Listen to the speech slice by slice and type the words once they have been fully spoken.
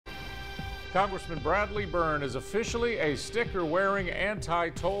Congressman Bradley Byrne is officially a sticker-wearing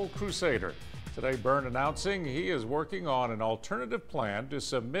anti-toll crusader. Today, Byrne announcing he is working on an alternative plan to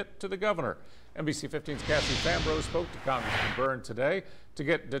submit to the governor. NBC 15's Cassie Fambro spoke to Congressman Byrne today to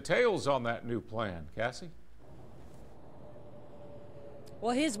get details on that new plan. Cassie?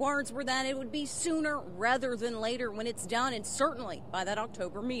 Well, his words were that it would be sooner rather than later when it's done, and certainly by that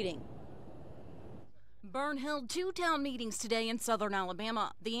October meeting. Byrne held two town meetings today in southern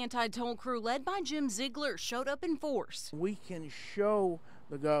Alabama. The anti-toll crew led by Jim Ziegler showed up in force. We can show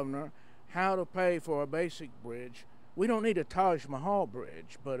the governor how to pay for a basic bridge. We don't need a Taj Mahal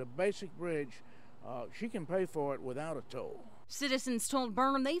bridge, but a basic bridge, she can pay for it without a toll. Citizens told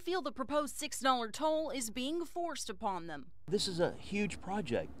Byrne they feel the proposed $6 toll is being forced upon them. This is a huge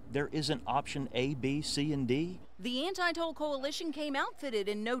project. There isn't option A, B, C, and D. The anti-toll coalition came outfitted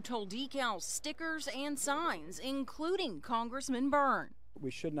in no-toll decals, stickers, and signs, including Congressman Byrne.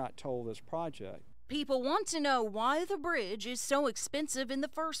 We should not toll this project. People want to know why the bridge is so expensive in the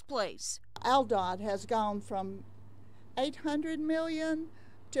first place. ALDOT has gone from 800 million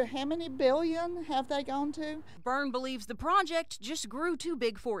to how many billion have they gone to? Byrne believes the project just grew too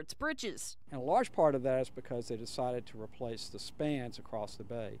big for its britches. And a large part of that is because they decided to replace the spans across the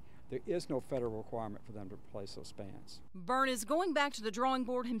bay. There is no federal requirement for them to replace those spans. Byrne is going back to the drawing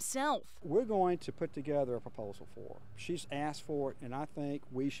board himself. We're going to put together a proposal for her. She's asked for it, and I think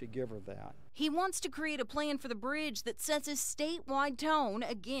we should give her that. He wants to create a plan for the bridge that sets a statewide tone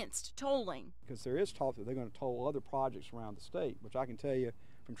against tolling. Because there is talk that they're going to toll other projects around the state, which I can tell you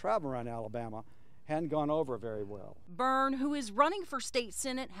from traveling around Alabama, hadn't gone over very well. Byrne, who is running for state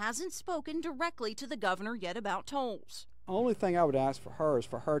senate, hasn't spoken directly to the governor yet about tolls. The only thing I would ask for her is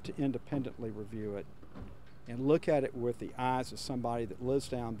for her to independently review it and look at it with the eyes of somebody that lives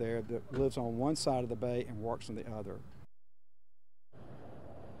down there, that lives on one side of the bay and works on the other.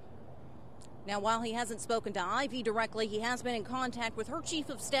 Now, while he hasn't spoken to Ivy directly, he has been in contact with her chief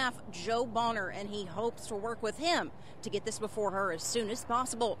of staff, Joe Bonner, and he hopes to work with him to get this before her as soon as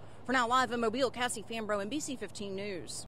possible. For now, live in Mobile, Cassie Fambro, NBC 15 News.